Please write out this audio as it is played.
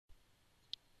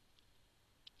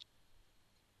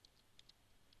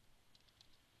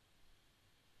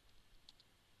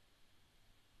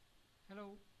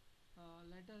Hello,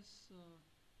 let us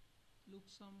look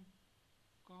some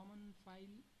common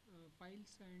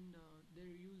files and their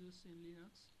uses in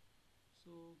Linux.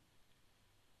 So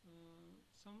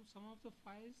some of the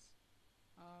files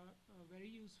are very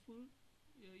useful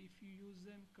if you use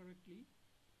them correctly,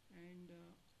 and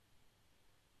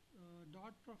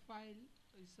dot profile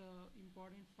is a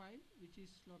important file which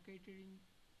is located in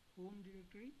home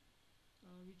directory,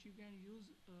 which you can use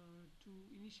to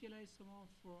initialize some of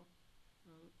the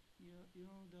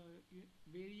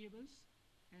variables,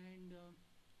 and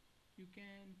you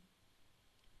can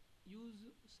use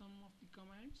some of the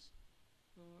commands.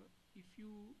 uh, if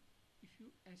you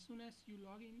as soon as you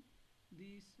log in,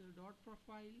 these dot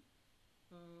profile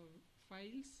uh,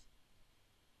 files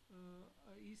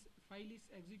is file is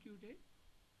executed.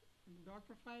 dot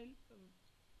profile uh,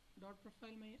 dot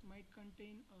profile might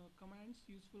contain commands,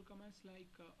 useful commands like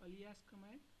alias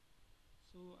command.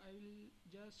 So I will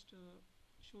just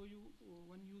show you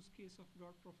one use case of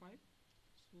dot profile.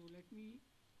 So let me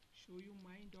show you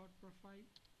my dot profile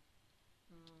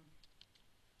uh,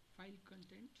 file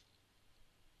content.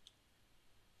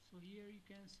 So here you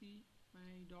can see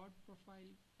my dot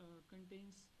profile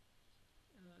contains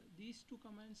these two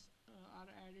commands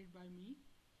are added by me: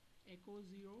 echo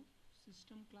 0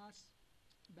 system class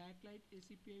backlight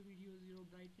ACPI video 0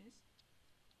 brightness.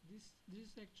 This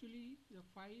is actually the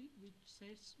file which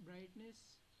sets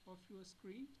brightness of your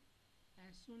screen.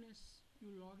 As soon as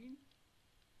you log in,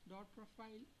 dot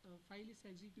profile file is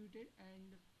executed,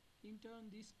 and in turn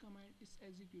this command is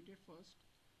executed first.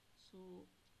 So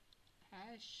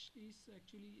hash is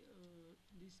actually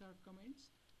these are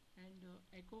commands, and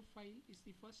echo file is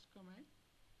the first command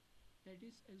that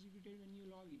is executed when you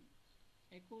log in.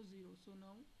 Echo 0, so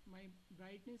now my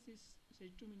brightness is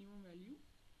set to minimum value,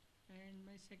 and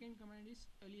my second command is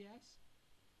alias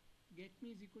get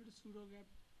me is equal to sudo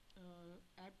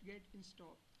apt get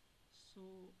install.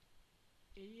 So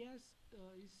alias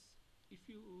is, if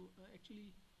you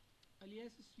actually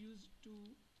alias is used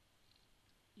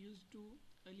to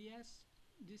alias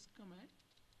this command,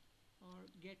 or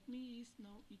get me is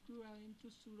now equivalent to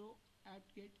sudo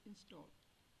apt get install.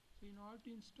 So in order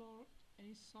to install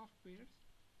any software,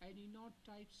 I need not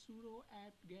type sudo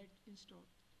apt get install.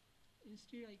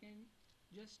 Instead I can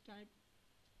just type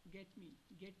get me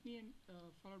and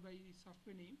followed by the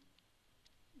software name,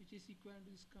 which is equivalent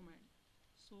to this command.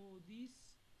 So these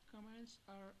commands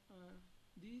are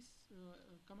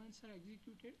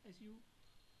executed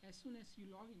as soon as you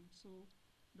log in. So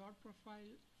dot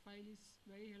profile file is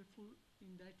very helpful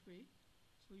in that way.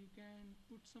 So you can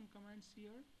put some commands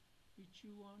here which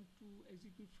you want to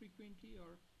execute frequently,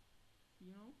 or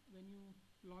when you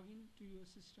log in to your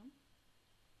system.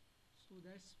 So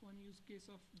that's one use case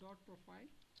of dot profile.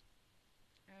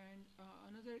 And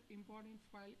another important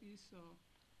file is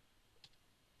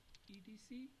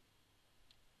etc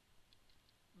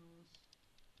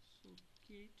so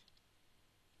kate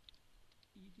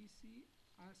etc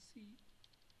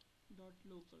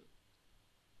rc.local.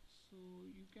 So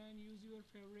you can use your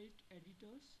favorite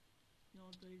editors in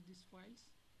order to edit these files.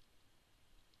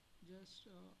 Just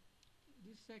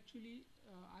this actually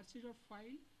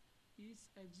rc.file is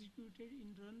executed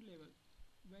in run level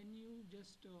when you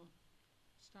just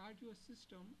start your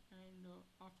system, and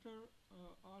after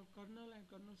all kernel and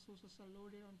kernel sources are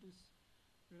loaded onto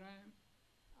RAM.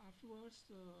 Afterwards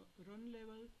run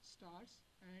level starts,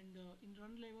 and in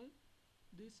run level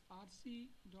this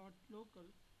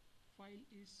rc.local file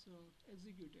is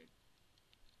executed.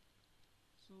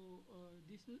 So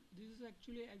this is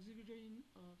actually executed in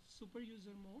super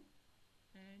user mode,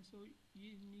 and so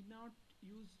you need not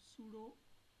use sudo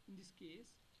in this case.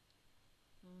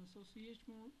 So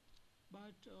chmod.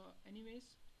 But anyways,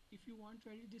 if you want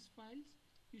to edit these files,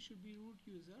 you should be root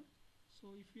user.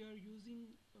 So if you are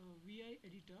using vi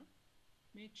editor,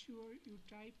 make sure you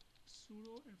type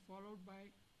sudo and followed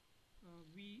by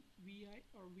vi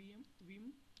or vim,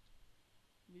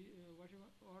 whatever,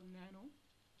 or nano.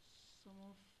 Some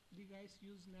of the guys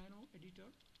use nano editor.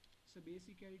 It's a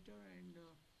basic editor, and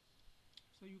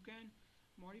so you can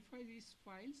modify these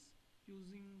files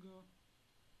using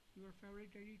your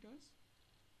favorite editors,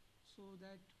 so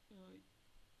that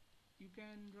you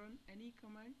can run any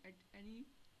command at any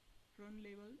run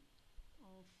level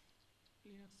of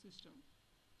Linux system.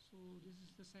 So this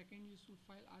is the second useful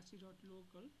file,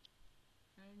 rc.local.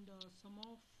 And some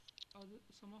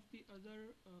of the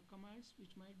other commands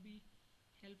which might be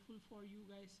helpful for you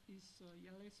guys is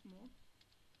ls mode.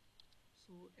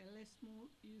 So ls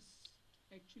mode is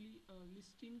actually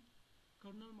listing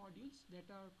kernel modules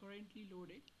that are currently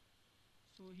loaded.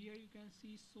 So here you can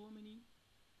see so many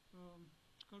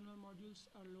kernel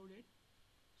modules are loaded.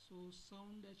 So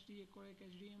sound HDA codec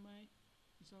HDMI,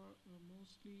 these are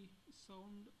mostly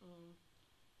sound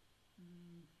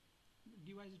mm,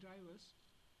 device drivers.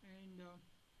 And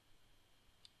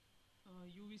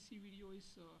UVC video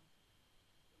is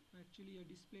actually a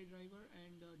display driver,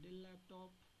 and Dell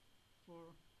laptop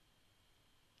for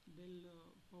Dell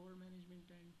power management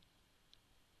and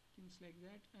things like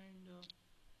that. And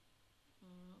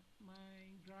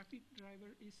my graphic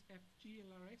driver is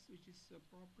FGLRX, which is a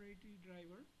proprietary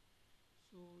driver.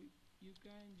 So you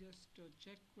can just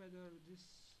check whether this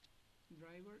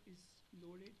driver is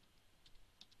loaded.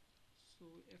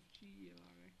 So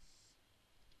FGLRX,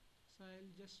 so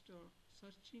I'll just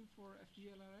searching for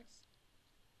FGLRX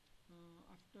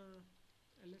after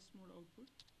ls mode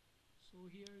output. So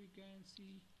here you can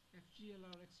see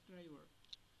FGLRX driver.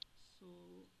 So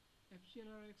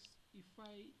FGLRX, if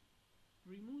I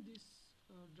remove this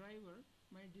driver,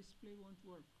 my display won't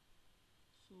work.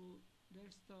 So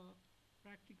that's the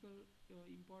practical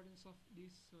importance of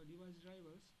these device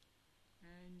drivers.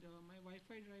 And my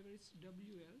Wi-Fi driver is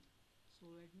WL, so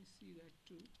let me see that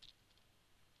too.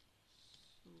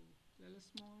 So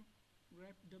small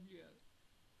grep WL,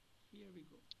 here we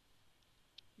go.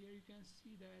 Here you can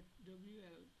see that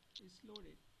WL is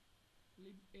loaded.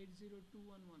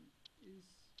 lib80211 is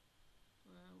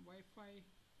Wi-Fi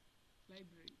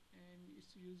library and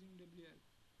it's using WL.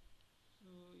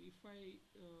 So if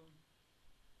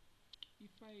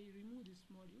I remove this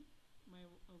module, my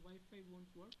Wi-Fi won't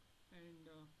work, and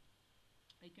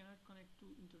I cannot connect to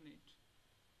internet.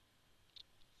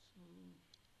 So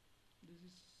this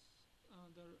is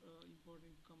the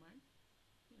important command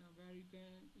where you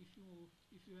can, if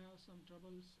you have some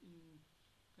troubles in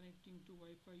connecting to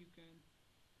Wi-Fi, you can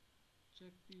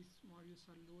check these modules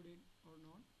are loaded or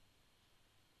not.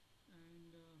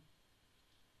 And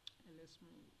ls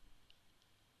move